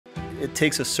it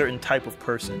takes a certain type of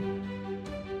person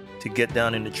to get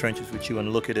down in the trenches with you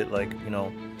and look at it like, you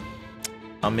know,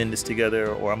 I'm in this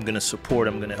together, or I'm gonna support,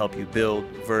 I'm gonna help you build,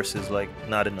 versus like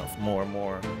not enough,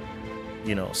 more,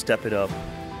 you know, step it up.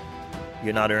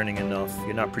 You're not earning enough,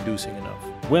 you're not producing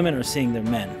enough. Women are seeing their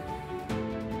men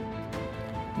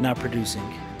not producing.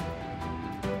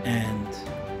 And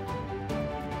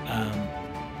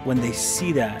when they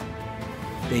see that,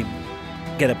 they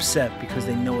get upset because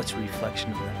they know it's a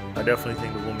reflection of them. I definitely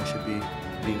think the woman should be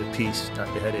the piece,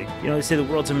 not the headache. You know, they say the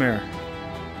world's a mirror.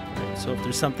 Right? So if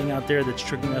there's something out there that's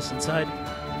tricking us inside,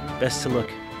 best to look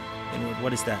inward.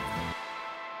 What is that?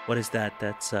 What is that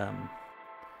that's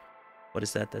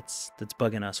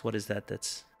bugging us? What is that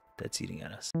that's eating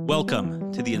at us?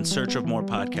 Welcome to the In Search of More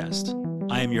podcast.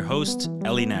 I am your host,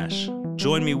 Nash.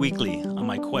 Join me weekly on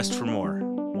my quest for more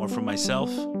from myself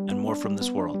and more from this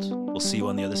world. We'll see you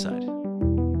on the other side.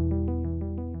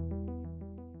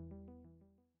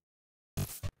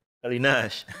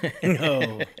 Nash.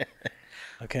 No.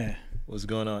 Okay. What's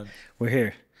going on? We're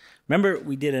here. Remember,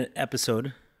 we did an episode.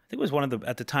 I think it was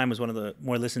at the time, was one of the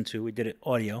more listened to. We did it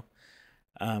audio.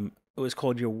 It was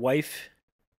called "Your Wife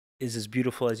is as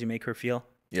Beautiful as You Make Her Feel."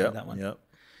 Yeah. That one. Yep.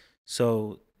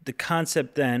 So the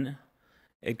concept then,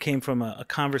 it came from a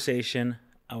conversation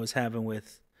I was having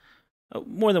with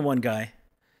more than one guy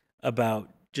about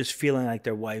just feeling like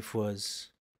their wife was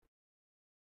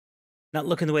not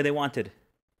looking the way they wanted,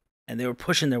 and they were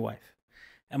pushing their wife.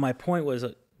 And my point was,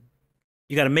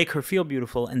 you got to make her feel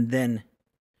beautiful, and then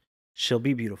she'll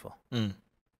be beautiful. If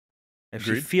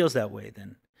Agreed. she feels that way,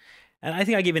 then. And I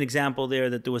think I gave an example there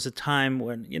that there was a time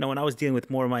when, you know, when I was dealing with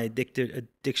more of my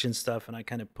addiction stuff, and I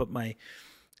kind of put my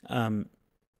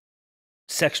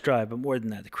sex drive, but more than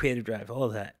that, the creative drive, all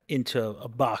of that, into a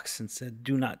box and said,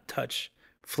 do not touch,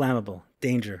 flammable,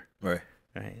 danger. Right.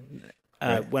 Right.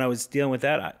 Right. When I was dealing with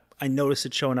that, I noticed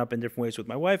it showing up in different ways with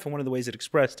my wife, and one of the ways it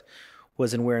expressed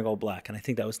was in wearing all black. And I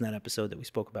think that was in that episode that we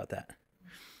spoke about that.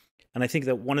 And I think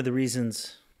that one of the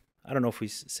reasons, I don't know if we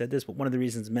said this, but one of the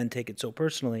reasons men take it so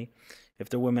personally, if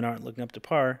their women aren't looking up to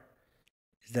par,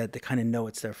 is that they kind of know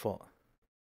it's their fault.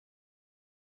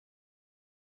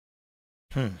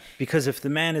 Because if the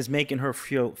man is making her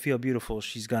feel beautiful,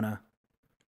 she's gonna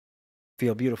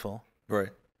feel beautiful. Right.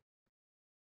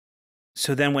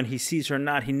 So then when he sees her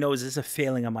not, he knows it's a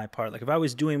failing on my part. Like if I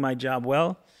was doing my job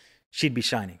well, she'd be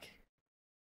shining.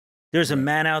 There's a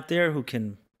man out there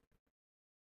who'd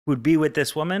be with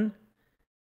this woman,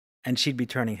 and she'd be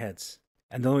turning heads.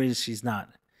 And the only reason she's not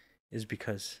is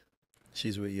because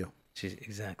she's with you. She's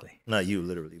exactly. Not you,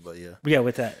 literally, but yeah. Yeah,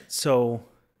 with that. So,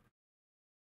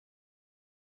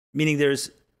 meaning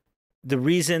there's the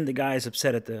reason the guy is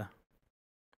upset at the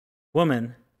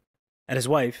woman, at his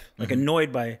wife, like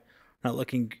annoyed by not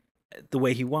looking the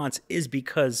way he wants, is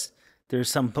because there's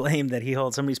some blame that he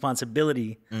holds, some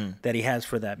responsibility that he has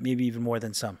for that, maybe even more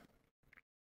than some.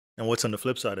 And what's on the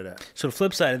flip side of that? So the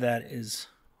flip side of that is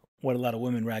what a lot of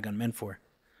women rag on men for,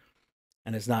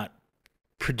 and it's not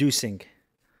producing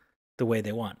the way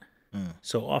they want.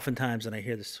 So oftentimes, and I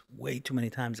hear this way too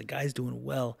many times, the guy's doing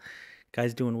well,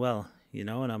 you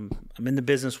know, and I'm in the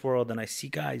business world, and I see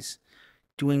guys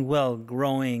doing well,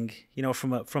 growing, you know,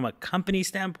 from a company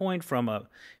standpoint, from a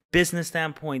business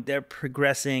standpoint, they're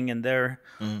progressing and they're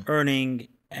earning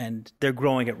and they're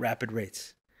growing at rapid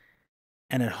rates.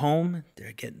 And at home,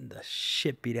 they're getting the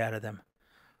shit beat out of them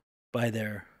by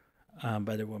their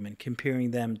woman,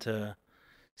 comparing them to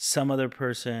some other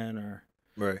person, or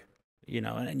right. You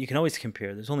know, and you can always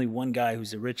compare. There's only one guy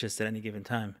who's the richest at any given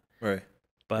time. Right.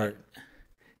 But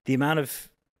the amount of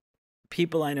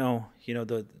people I know, you know,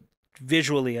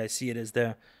 visually I see it as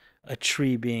a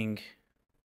tree being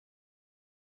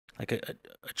like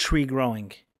a tree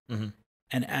growing. And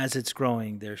as it's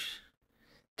growing, they're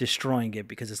destroying it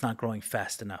because it's not growing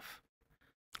fast enough.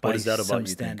 What is that about, some you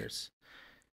standards?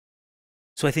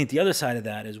 So I think the other side of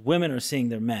that is women are seeing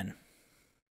their men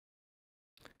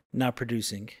not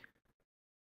producing.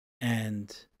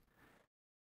 And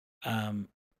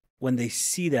when they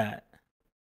see that,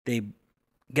 they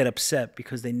get upset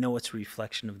because they know it's a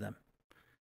reflection of them.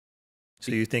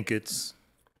 So you think it's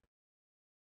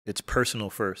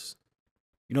personal first,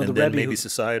 you know, and then maybe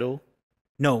societal?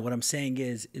 No, what I'm saying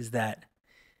is that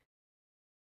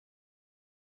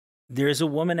there's a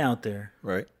woman out there,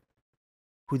 right,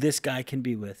 who this guy can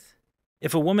be with.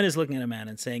 If a woman is looking at a man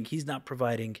and saying he's not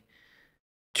providing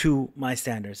to my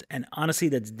standards, and honestly,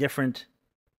 that's different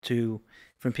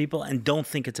from people, and don't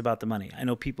think it's about the money. I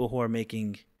know people who are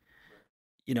making,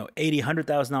 you know, $80,000,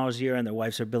 $100,000 a year, and their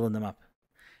wives are billing them up.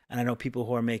 And I know people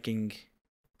who are making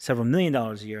several $1 million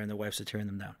a year, and their wives are tearing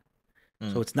them down.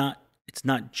 So it's it's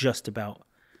not just about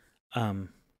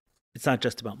it's not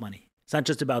just about money. It's not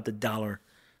just about the dollar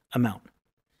amount.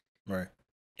 Right.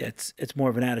 It's more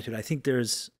of an attitude. I think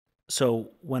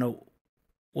so when a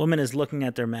woman is looking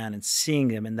at their man and seeing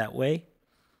him in that way,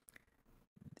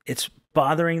 it's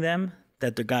bothering them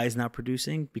that the guy's not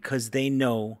producing because they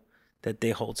know that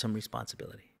they hold some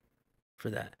responsibility for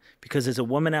that. Because there's a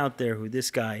woman out there who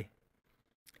this guy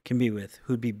can be with,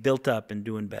 who'd be built up and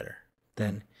doing better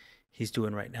than he's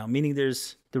doing right now. Meaning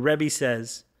the Rebbe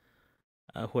says,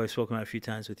 who I've spoken about a few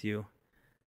times with you,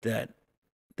 that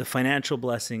the financial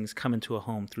blessings come into a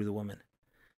home through the woman.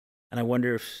 And I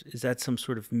wonder is that some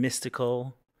sort of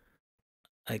mystical,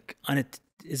 is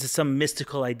it some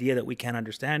mystical idea that we can't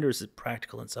understand, or is it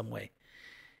practical in some way?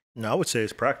 No, I would say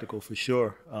it's practical for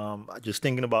sure. Just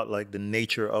thinking about like the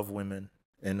nature of women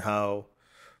and how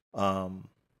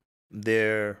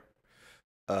their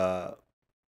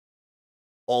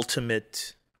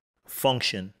ultimate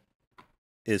function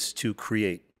is to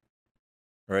create,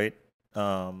 right?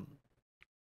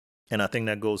 And I think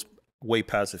that goes way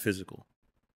past the physical.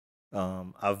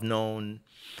 I've known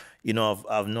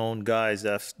guys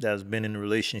that's been in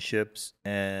relationships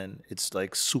and it's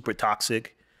like super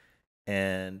toxic,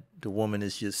 and the woman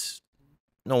is just,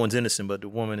 no one's innocent, but the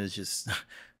woman is just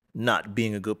not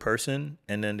being a good person,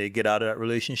 and then they get out of that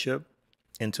relationship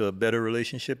into a better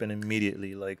relationship, and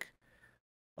immediately like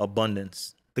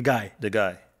abundance. The guy,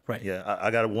 right? Yeah,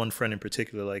 I got one friend in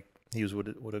particular. Like he was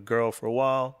with a girl for a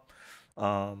while.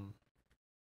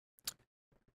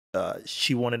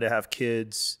 She wanted to have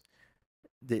kids.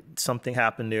 Something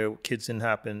happened there. Kids didn't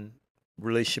happen.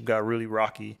 Relationship got really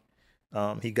rocky.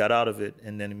 He got out of it,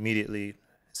 and then immediately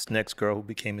his next girl, who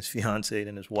became his fiance,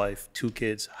 then his wife, 2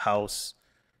 kids, house,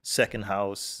 second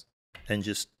house, and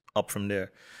just up from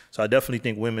there. So I definitely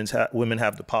think women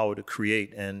have the power to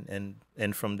create, and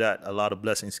from that, a lot of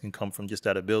blessings can come from just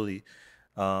that ability.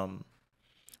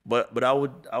 But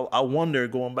I wonder,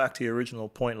 going back to your original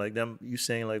point, like you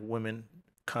saying like women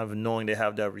kind of knowing they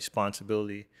have that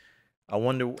responsibility. I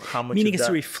wonder how much. Meaning it's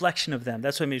a reflection of them.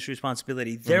 That's what makes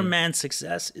responsibility. Their man's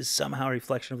success is somehow a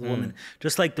reflection of the woman.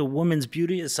 Just like the woman's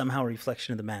beauty is somehow a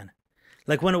reflection of the man.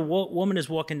 Like when a woman is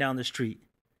walking down the street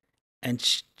and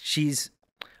she's,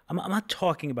 I'm not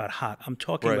talking about hot. I'm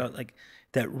talking about like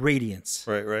that radiance.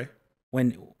 Right.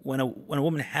 When a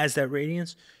woman has that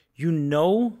radiance, you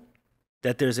know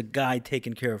that there's a guy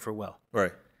taking care of her well.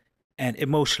 Right. And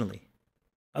emotionally.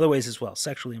 Other ways as well,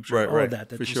 sexually, I'm sure, all of that.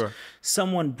 For sure.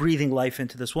 Someone breathing life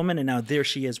into this woman, and now there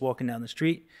she is walking down the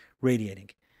street, radiating.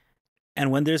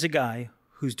 And when there's a guy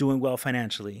who's doing well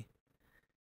financially,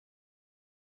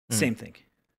 same thing.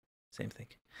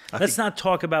 Let's not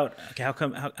talk about how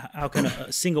can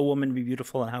a single woman be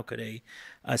beautiful, and how could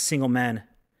a single man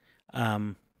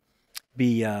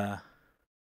be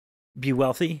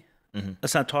wealthy.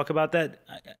 Let's not talk about that.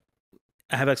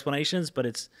 I have explanations,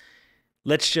 but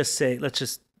let's just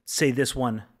say this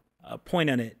one point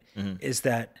on it is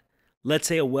that, let's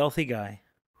say a wealthy guy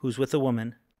who's with a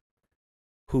woman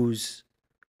who's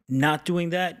not doing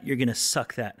that, you're going to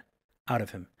suck that out of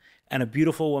him. And a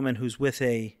beautiful woman who's with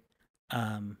a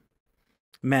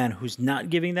man who's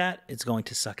not giving that, it's going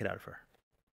to suck it out of her.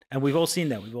 And we've all seen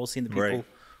that. We've all seen the people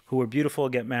who are beautiful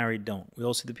get married, don't. We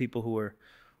all see the people who are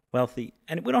wealthy.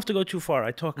 And we don't have to go too far.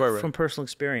 I talk from personal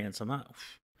experience. I'm not...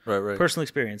 Personal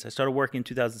experience. I started working in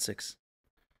 2006.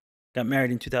 Got married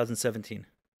in 2017.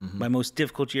 My most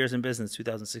difficult years in business,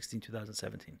 2016,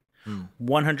 2017.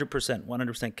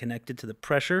 100% connected to the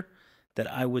pressure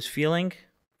that I was feeling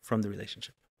from the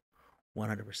relationship.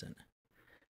 100%.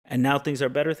 And now things are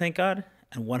better, thank God.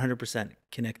 And 100%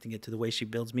 connecting it to the way she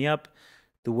builds me up.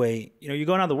 The way, you're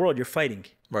going out in the world, you're fighting.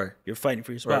 Right. You're fighting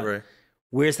for your spot. Right.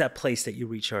 Where's that place that you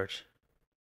recharge?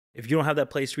 If you don't have that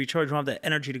place to recharge, you don't have that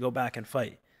energy to go back and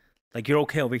fight. Like, you're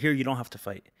okay over here, you don't have to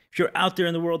fight. If you're out there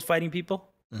in the world fighting people,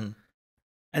 and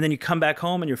then you come back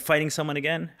home and you're fighting someone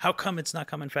again, how come it's not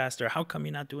coming faster? How come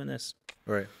you're not doing this?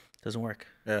 Right. Doesn't work.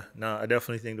 Yeah, no, I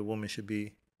definitely think the woman should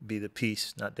be the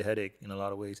peace, not the headache in a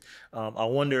lot of ways. I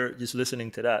wonder, just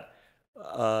listening to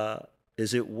that,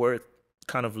 is it worth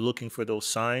kind of looking for those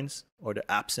signs or the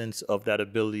absence of that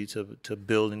ability to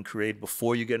build and create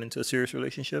before you get into a serious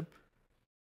relationship?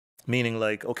 Meaning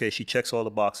like, okay, she checks all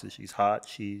the boxes. She's hot.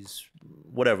 She's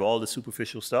whatever, all the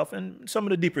superficial stuff and some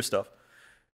of the deeper stuff.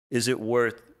 Is it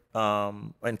worth,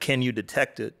 and can you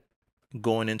detect it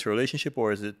going into a relationship,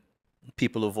 or is it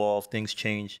people evolve, things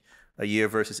change? A year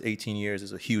versus 18 years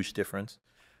is a huge difference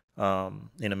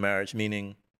in a marriage.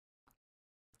 Meaning,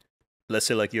 let's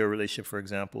say like your relationship, for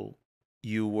example,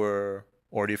 you were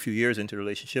already a few years into the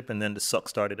relationship and then the suck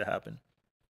started to happen.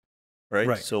 right?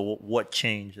 Right. So what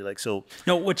changed? Like, so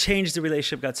No, what changed, the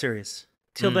relationship got serious.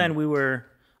 Till then, we were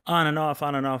on and off,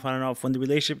 on and off, on and off. When the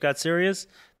relationship got serious,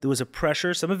 there was a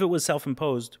pressure. Some of it was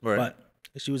self-imposed, Right.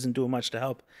 but she wasn't doing much to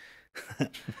help.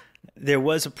 There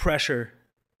was a pressure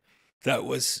that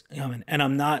was, and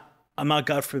I'm not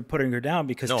God for putting her down,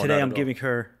 because No, today not I'm at giving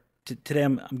her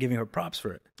I'm giving her props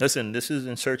for it. listen, this is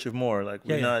In Search of More. Like,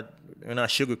 we're Yeah. not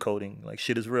sugarcoating. Like,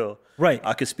 shit is real. Right.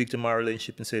 I could speak to my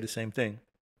relationship and say the same thing.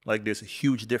 Like, there's a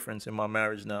huge difference in my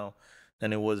marriage now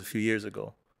than it was a few years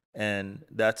ago. And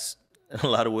that's in a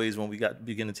lot of ways when we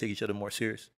begin to take each other more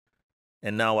serious.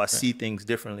 And now I see things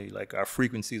differently. Like, our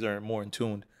frequencies are more in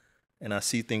tune. And I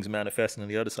see things manifesting on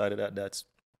the other side of that. That's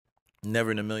never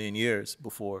in a million years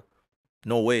before.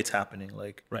 No way it's happening.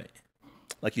 Right.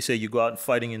 Like you say, you go out and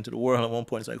fighting into the world. At one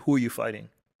point, it's like, who are you fighting?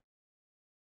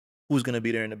 Who's going to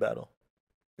be there in the battle?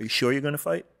 Are you sure you're going to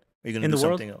fight? Or are you going to do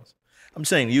something else? I'm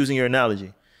saying, using your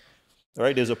analogy,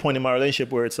 right? There's a point in my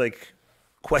relationship where it's like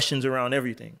questions around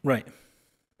everything. Right.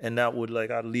 And that would,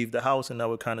 like, I'd leave the house and that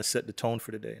would kind of set the tone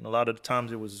for the day. And a lot of the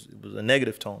times it was a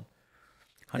negative tone.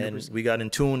 100%. And we got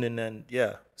in tune, and then,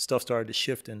 stuff started to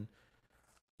shift. And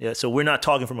so we're not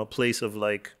talking from a place of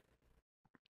like,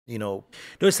 No,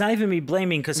 it's not even me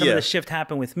blaming, because some of the shift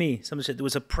happened with me. There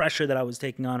was a pressure that I was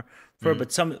taking on for her, but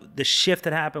the shift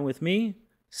that happened with me,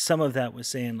 some of that was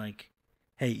saying like,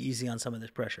 hey, easy on some of this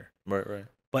pressure. Right.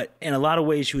 But in a lot of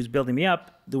ways, she was building me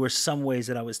up. There were some ways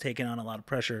that I was taking on a lot of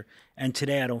pressure, and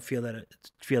today I don't feel that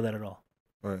at all.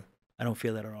 Right. I don't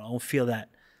feel that at all. I don't feel that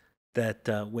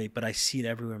weight, but I see it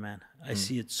everywhere, man. I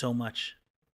see it so much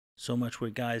where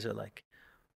guys are like,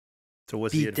 so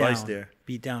what's the advice there?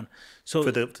 Beat down. So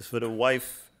for the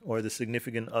wife or the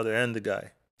significant other and the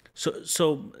guy.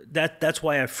 So that's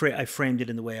why I framed it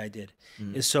in the way I did.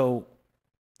 Is so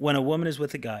when a woman is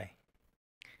with a guy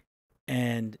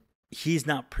and he's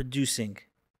not producing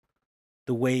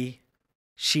the way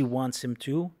she wants him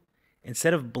to,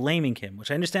 instead of blaming him, which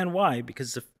I understand why,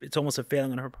 because it's almost a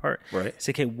failing on her part. Right.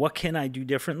 Say, okay, what can I do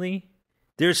differently?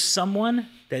 There's someone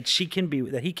that he can be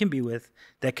with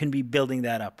that can be building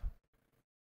that up.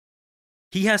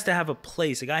 He has to have a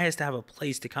place. A guy has to have a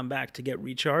place to come back to get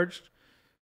recharged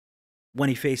when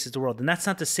he faces the world. And that's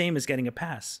not the same as getting a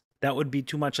pass. That would be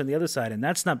too much on the other side, and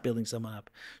that's not building someone up.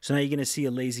 So now you're going to see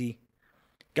a lazy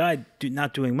guy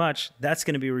not doing much. That's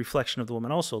going to be a reflection of the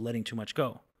woman also letting too much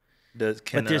go. But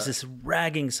there's this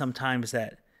ragging sometimes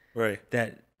that I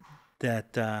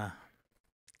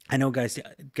know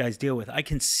guys deal with. I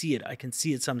can see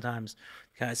it sometimes.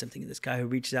 Guys, I'm thinking, this guy who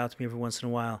reaches out to me every once in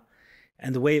a while,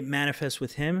 and the way it manifests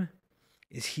with him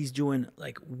is he's doing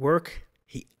like work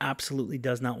he absolutely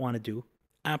does not want to do.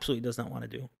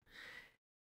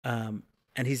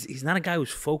 And he's not a guy who's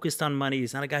focused on money.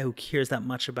 He's not a guy who cares that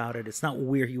much about it. It's not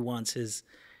where he wants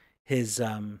his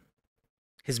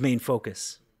main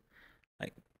focus.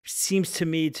 Like, seems to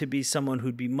me to be someone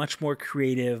who'd be much more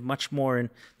creative, much more in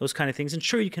those kind of things. And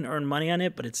sure, you can earn money on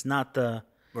it, but it's not the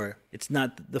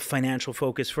financial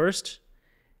focus first.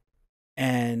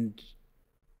 And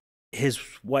his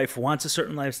wife wants a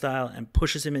certain lifestyle and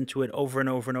pushes him into it over and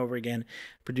over and over again,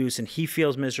 and he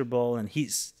feels miserable, and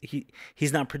he's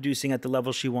not producing at the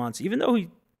level she wants, even though he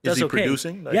does okay. Is he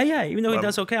producing? Like, yeah, even though he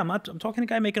does okay. I'm talking a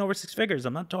guy making over 6 figures.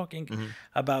 I'm not talking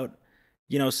about,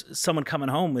 someone coming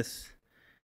home with,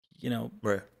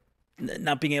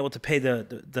 not being able to pay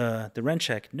the rent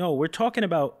check. No, we're talking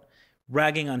about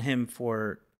ragging on him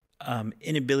for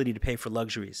inability to pay for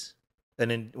luxuries. And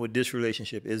then with this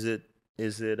relationship, is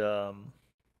it a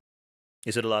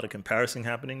lot of comparison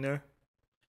happening there?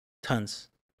 Tons.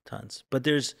 But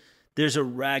there's a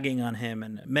ragging on him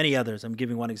and many others. I'm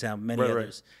giving one example, many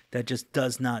others that just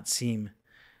does not seem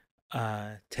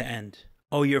to end.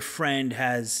 Oh, your friend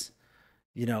has,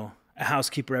 a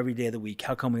housekeeper every day of the week.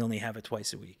 How come we only have it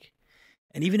twice a week?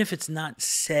 And even if it's not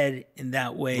said in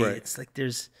that way, it's like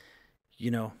there's,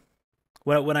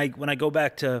 when I go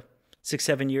back to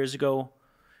 6-7 years ago,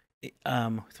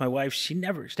 with my wife, she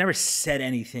never said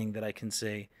anything that I can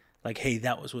say like, hey,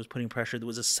 that was what was putting pressure. There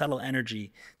was a subtle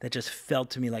energy that just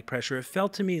felt to me like pressure. It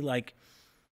felt to me like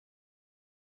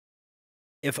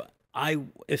if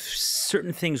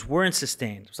certain things weren't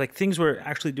sustained, it was like things were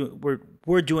actually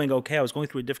doing okay. I was going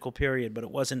through a difficult period, but it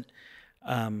wasn't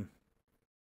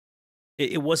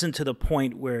it wasn't to the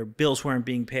point where bills weren't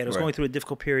being paid. I was going through a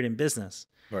difficult period in business.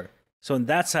 Right. So on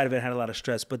that side of it, I had a lot of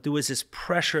stress, but there was this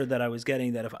pressure that I was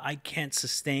getting that if I can't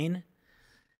sustain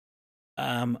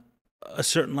a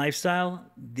certain lifestyle,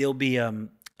 there'll be a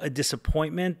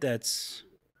disappointment that's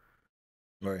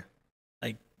like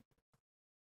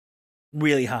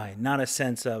really high. Not a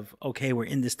sense of, okay, we're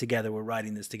in this together, we're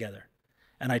riding this together.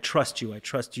 and I trust you. I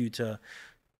trust you to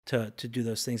do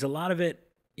those things. A lot of it,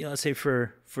 you know, let's say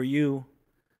for you,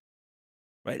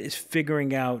 right, is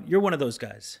figuring out. You're one of those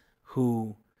guys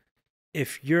who,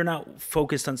 if you're not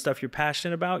focused on stuff you're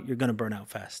passionate about, you're going to burn out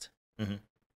fast. Mm-hmm.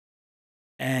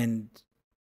 And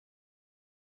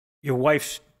your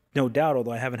wife, no doubt,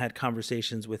 although I haven't had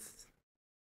conversations with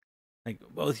like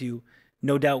both of you,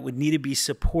 no doubt would need to be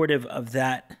supportive of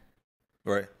that.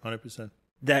 Right, 100%.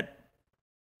 That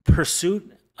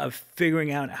pursuit of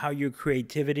figuring out how your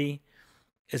creativity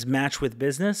is matched with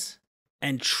business,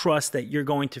 and trust that you're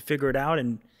going to figure it out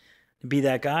and be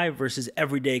that guy, versus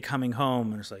every day coming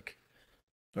home and it's like,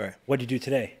 right, what did you do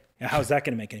today? How's that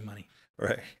going to make any money?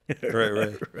 Right.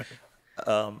 Right.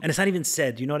 And it's not even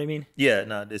said. You know what I mean? Yeah,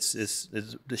 no, it's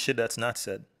the shit that's not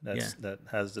said that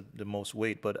has the most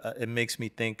weight. But it makes me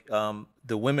think,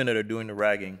 the women that are doing the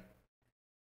ragging,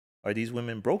 are these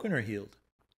women broken or healed?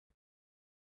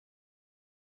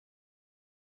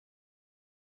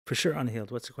 For sure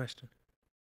unhealed. What's the question?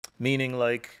 Meaning,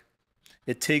 like,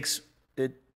 it takes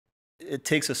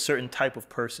a certain type of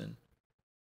person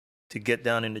to get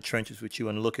down in the trenches with you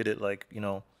and look at it like, you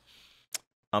know,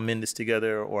 I'm in this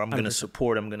together, or I'm going to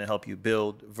support, I'm going to help you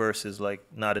build, versus like,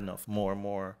 not enough,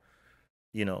 more,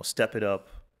 you know, step it up.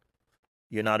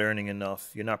 You're not earning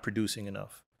enough. You're not producing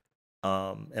enough.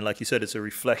 And like you said, it's a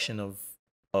reflection of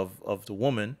the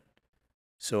woman.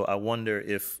 So I wonder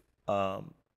if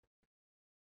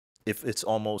it's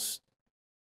almost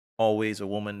always a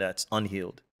woman that's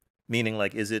unhealed, meaning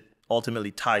like, is it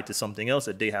ultimately tied to something else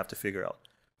that they have to figure out,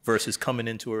 versus coming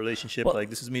into a relationship like,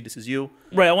 this is me, this is you.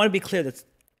 Right. I want to be clear that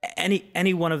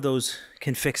any one of those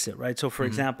can fix it, right? So for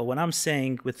example, when I'm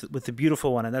saying with the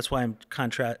beautiful one, and that's why I'm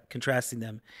contrasting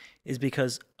them, is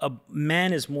because a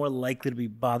man is more likely to be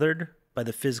bothered by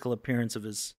the physical appearance of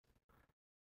his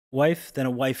wife than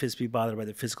a wife is to be bothered by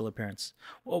the physical appearance.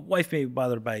 Well, a wife may be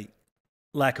bothered by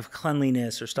lack of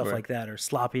cleanliness or stuff like that, or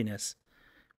sloppiness,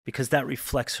 because that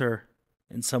reflects her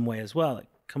in some way as well. Like,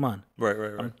 come on. Right.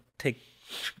 I don't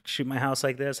shoot my house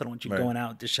like this. I don't want you going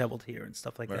out disheveled here and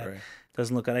stuff like that. Right.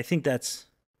 Doesn't look good. I think that's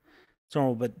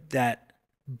normal, but that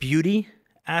beauty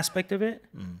aspect of it,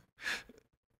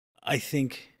 I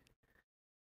think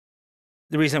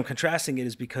the reason I'm contrasting it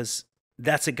is because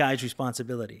that's a guy's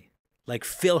responsibility. Like,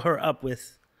 fill her up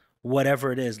with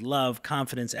whatever it is, love,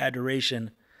 confidence,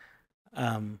 adoration,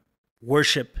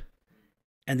 worship,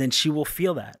 and then she will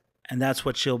feel that. And that's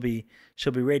what she'll be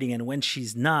rating. And when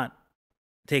she's not,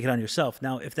 take it on yourself.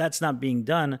 Now, if that's not being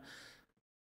done,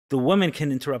 the woman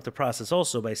can interrupt the process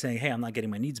also by saying, hey, I'm not getting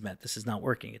my needs met. This is not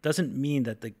working. It doesn't mean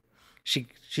that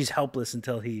she's helpless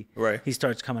until he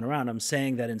starts coming around. I'm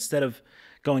saying that instead of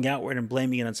going outward and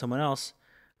blaming it on someone else,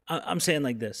 I'm saying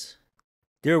like this.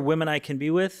 There are women I can be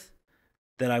with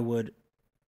that I would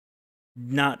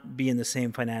not be in the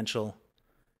same financial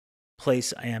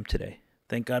place I am today.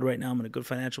 Thank God right now I'm in a good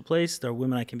financial place. There are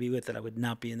women I can be with that I would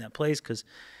not be in that place because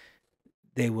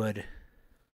they would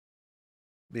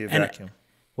be a vacuum.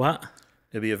 What?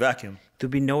 It'd be a vacuum. There'd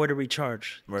be nowhere to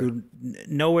recharge. Right.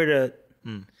 Nowhere to.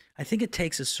 I think it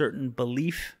takes a certain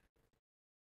belief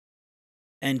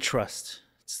and trust.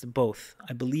 It's both.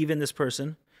 I believe in this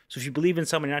person. So if you believe in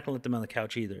someone, you're not going to let them on the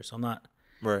couch either. So I'm not.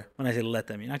 Right. When I say let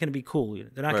them, you're not going to be cool.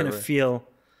 They're not going to feel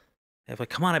like,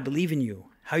 come on, I believe in you.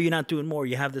 How are you not doing more?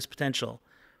 You have this potential.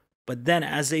 But then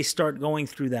as they start going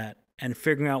through that and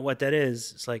figuring out what that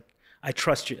is, it's like, I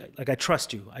trust you. Like, I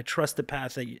trust you. I trust the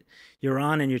path that you're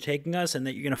on and you're taking us, and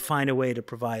that you're going to find a way to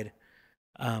provide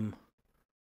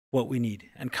what we need.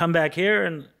 And come back here,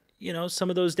 and, you know,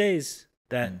 some of those days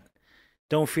that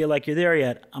don't feel like you're there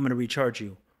yet, I'm going to recharge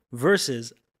you.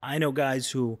 Versus, I know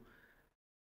guys who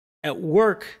at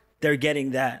work, they're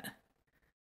getting that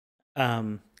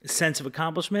sense of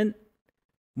accomplishment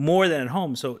more than at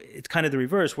home. So it's kind of the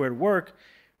reverse, where at work,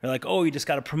 they're like, oh, you just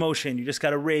got a promotion, you just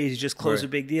got a raise, you just closed a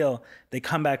big deal. They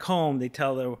come back home, they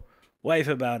tell their wife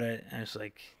about it, and it's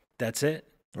like, that's it?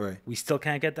 Right. We still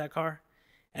can't get that car?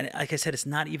 And like I said, it's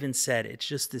not even said. It's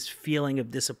just this feeling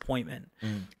of disappointment,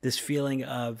 this feeling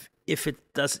of, if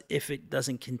it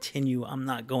doesn't continue, I'm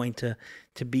not going to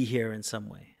be here in some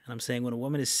way. And I'm saying, when a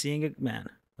woman is seeing a man,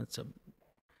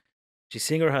 she's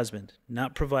seeing her husband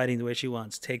not providing the way she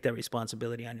wants, take that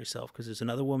responsibility on yourself, because there's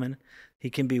another woman he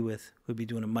can be with who'd be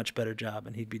doing a much better job,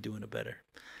 and he'd be doing a better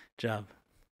job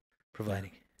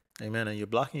providing. Amen. And you're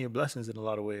blocking your blessings in a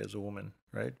lot of ways as a woman,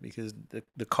 right? Because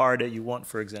the car that you want,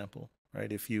 for example,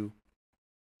 right? If you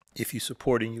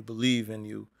support and you believe and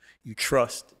you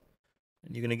trust,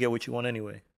 and you're going to get what you want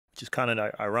anyway, which is kind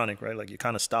of ironic, right? Like, you're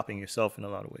kind of stopping yourself in a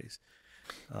lot of ways.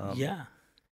 Yeah.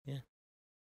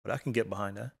 But I can get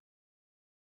behind that.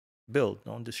 Build,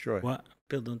 don't destroy. What?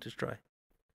 Build, don't destroy.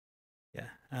 Yeah,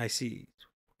 I see.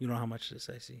 You know how much this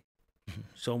I see.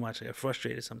 So much. I get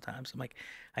frustrated sometimes. I'm like,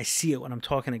 I see it when I'm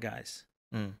talking to guys.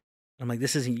 I'm like,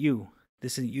 this isn't you.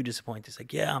 This isn't you disappointed. It's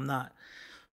like, yeah, I'm not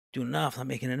doing enough. I'm not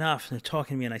making enough. And they're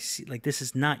talking to me, and I see, like, this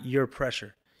is not your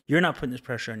pressure. You're not putting this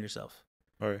pressure on yourself.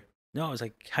 All right. No, I was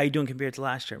like, how you doing compared to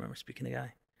last year? I remember speaking to a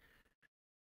guy.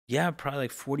 Yeah, probably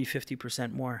like 40,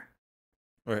 50% more.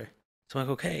 Right. So I'm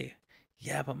like, okay.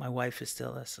 Yeah, but my wife is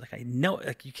still this. Like, I know,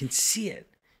 like, you can see it.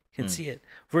 You can see it.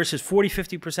 Versus 40,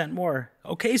 50% more.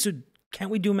 Okay, so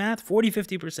can't we do math? 40,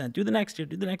 50%. Do the next year.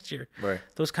 Do the next year. Right.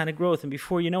 Those kind of growth. And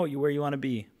before you know it, you're where you want to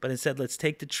be. But instead, let's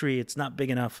take the tree. It's not big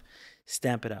enough.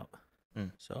 Stamp it out.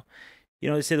 So, you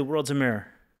know, they say the world's a mirror,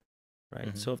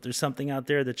 right? So if there's something out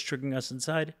there that's triggering us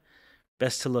inside,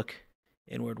 best to look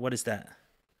inward. What is that?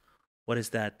 What is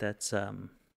that that's bugging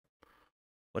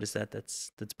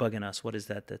us? What is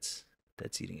that that's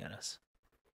eating at us?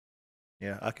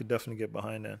 Yeah, I could definitely get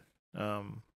behind that.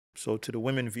 So to the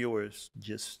women viewers,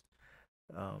 just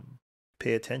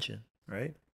pay attention,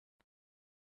 right?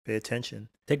 Pay attention.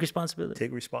 Take responsibility.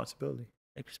 Take responsibility.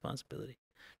 Take responsibility.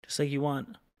 Just like we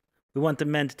want the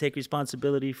men to take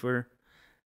responsibility for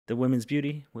the women's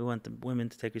beauty. We want the women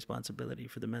to take responsibility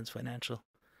for the men's financial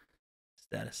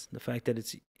status. The fact that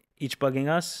it's each bugging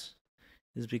us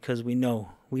is because we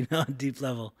know on a deep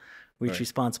level we're each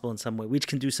responsible in some way. We each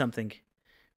can do something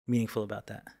meaningful about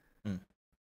that.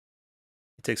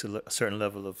 It takes a certain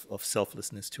level of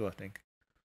selflessness too, I think.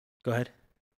 Go ahead.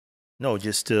 No,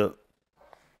 just to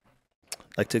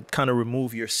kind of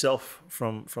remove yourself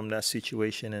from that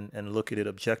situation and look at it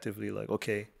objectively, like,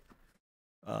 okay,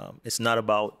 it's not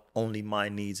about only my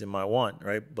needs and my want,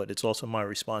 right? But it's also my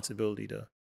responsibility to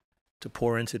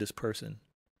pour into this person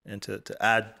and to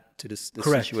add to this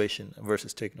situation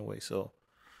versus taking away. So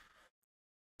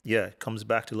yeah, it comes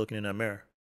back to looking in that mirror.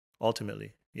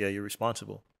 Ultimately, yeah, you're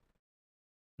responsible.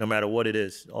 No matter what it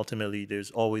is, ultimately, there's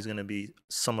always going to be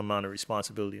some amount of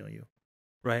responsibility on you.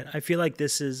 Right. I feel like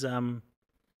this is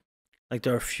like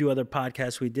there are a few other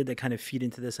podcasts we did that kind of feed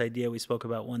into this idea. We spoke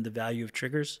about one, the value of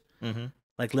triggers.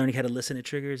 Like learning how to listen to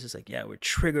triggers. It's like, yeah, we're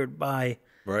triggered by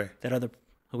we're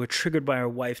triggered by our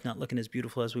wife not looking as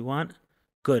beautiful as we want.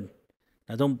 Good.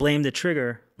 Now don't blame the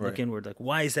trigger. Look inward. Like,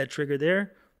 why is that trigger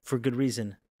there? For good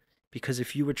reason. Because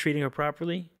if you were treating her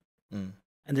properly, and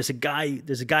there's a guy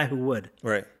who would.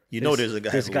 Right. There's a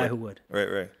guy who would.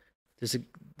 Right.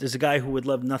 There's a guy who would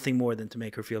love nothing more than to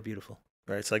make her feel beautiful.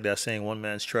 Right. It's like that saying, one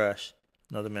man's trash,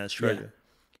 another man's treasure. Yeah.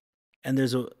 And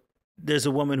there's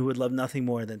a woman who would love nothing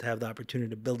more than to have the opportunity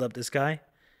to build up this guy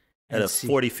at a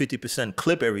 40-50%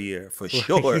 clip every year, for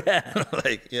sure.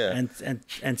 Yeah.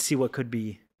 And see what could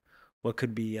be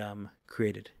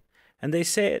created. And they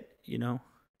say it, you know.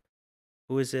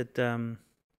 Who is it? I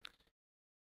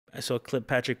saw a clip,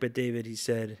 Patrick Bet-David, he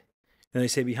said, they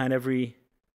say behind every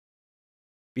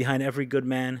good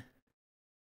man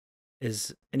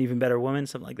is an even better woman,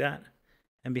 something like that.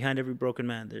 And behind every broken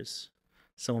man, there's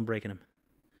someone breaking him.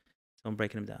 Someone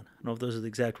breaking him down. I don't know if those are the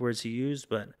exact words he used,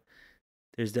 but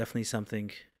there's definitely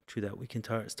something to that. We can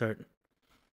start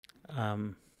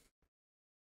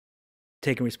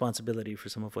taking responsibility for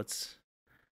some of what's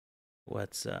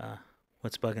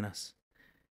bugging us.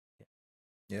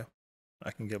 Yeah,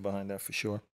 I can get behind that for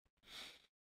sure.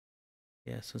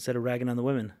 Yeah, so instead of ragging on the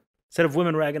women, instead of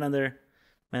women ragging on their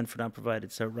men for not providing,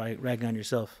 start ragging on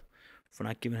yourself for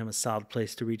not giving him a solid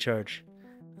place to recharge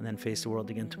and then face the world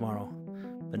again tomorrow.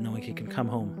 But knowing he can come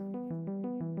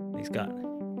home, he's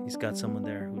got someone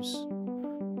there who's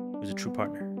a true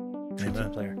partner, true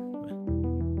team player. Amen.